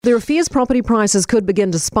There are fears property prices could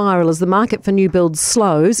begin to spiral as the market for new builds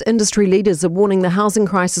slows. Industry leaders are warning the housing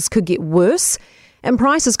crisis could get worse and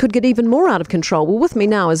prices could get even more out of control. Well, with me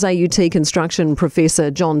now is AUT construction professor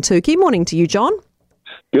John Tukey. Morning to you, John.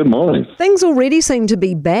 Good morning. Things already seem to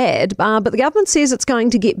be bad, but the government says it's going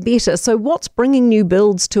to get better. So what's bringing new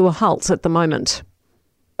builds to a halt at the moment?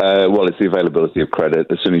 Well, it's the availability of credit.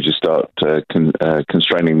 As soon as you start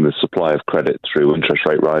constraining the supply of credit through interest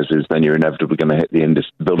rate rises, then you're inevitably going to hit the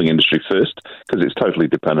building industry first, because it's totally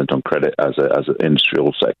dependent on credit as an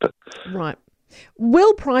industrial sector. Right.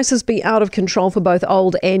 Will prices be out of control for both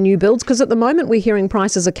old and new builds? Because at the moment we're hearing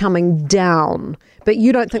prices are coming down, but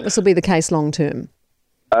you don't think this will be the case long term?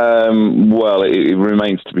 Well, it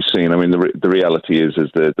remains to be seen. I mean, the reality is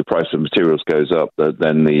the price of materials goes up,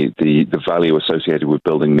 then the value associated with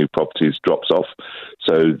building new properties drops off.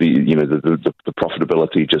 So the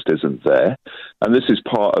profitability just isn't there, and this is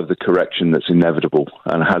part of the correction that's inevitable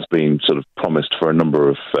and has been sort of promised for a number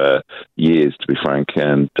of years, to be frank.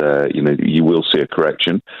 And you will see a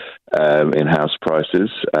correction in house prices,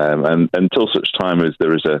 and until such time as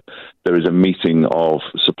there is a meeting of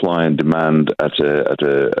supply and demand at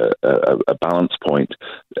a balance point,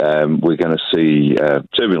 we're going to see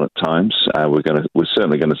turbulent times. We're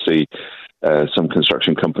certainly going to see some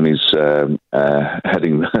construction companies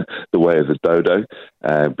heading the way of the dodo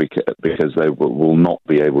because they will not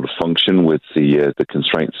be able to function with the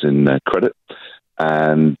constraints in credit.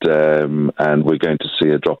 And we're going to see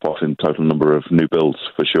a drop-off in total number of new builds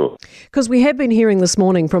for sure. Because we have been hearing this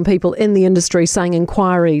morning from people in the industry saying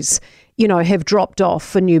inquiries, have dropped off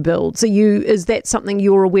for new builds. Is that something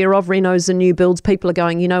you're aware of, renos and new builds? People are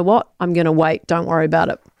going, you know what, I'm going to wait, don't worry about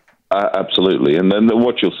it. Absolutely. And then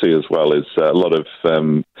what you'll see as well is a lot of,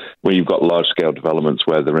 when you've got large-scale developments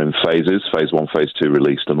where they're in phases, phase 1, phase 2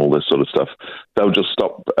 released and all this sort of stuff, they'll just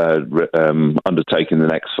stop undertaking the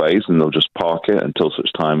next phase, and they'll just park it until such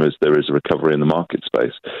time as there is a recovery in the market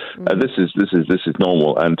space. This is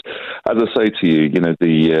normal. And as I say to you,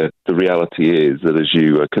 the reality is that as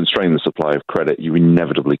you constrain the supply of credit, you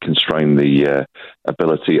inevitably constrain the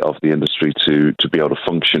ability of the industry to be able to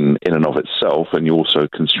function in and of itself, and you also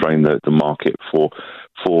constrain the market for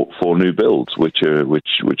new builds, which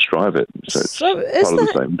drive it. So it's part of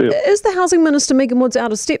the same deal. Is the Housing Minister Megan Woods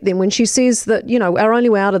out of step then when she says that our only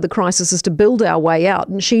way out of the crisis is to build our way out,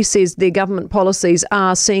 and she says their government policies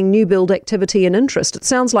are seeing new build activity and interest? It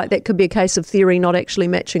sounds like that could be a case of theory not actually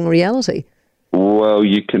matching reality. Well,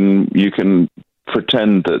 you can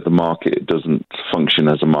pretend that the market doesn't function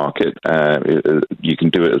as a market. You can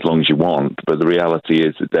do it as long as you want, but the reality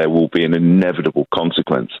is that there will be an inevitable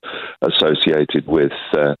consequence associated with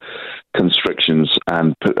constrictions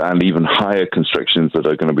and even higher constrictions that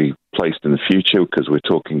are going to be placed in the future, because we're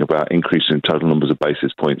talking about increasing total numbers of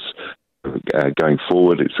basis points going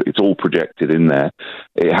forward. It's all projected in there.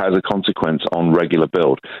 It has a consequence on regular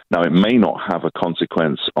build. Now, it may not have a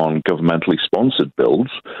consequence on governmentally sponsored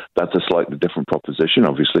builds. That's a slightly different proposition,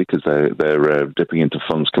 obviously, because they're dipping into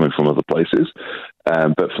funds coming from other places.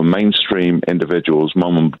 But for mainstream individuals,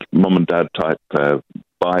 mum and dad type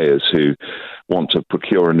buyers who want to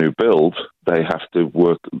procure a new build, they have to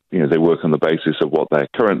work. They work on the basis of what their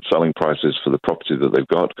current selling price is for the property that they've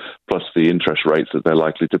got, plus the interest rates that they're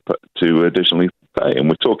likely to additionally pay. And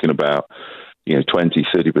we're talking about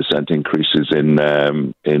 20-30% increases in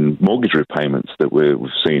mortgage repayments that we've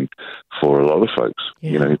seen for a lot of folks.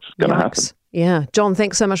 Yeah. It's going to happen. Yeah, John,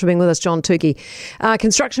 thanks so much for being with us, John Tukey,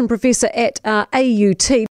 construction professor at AUT.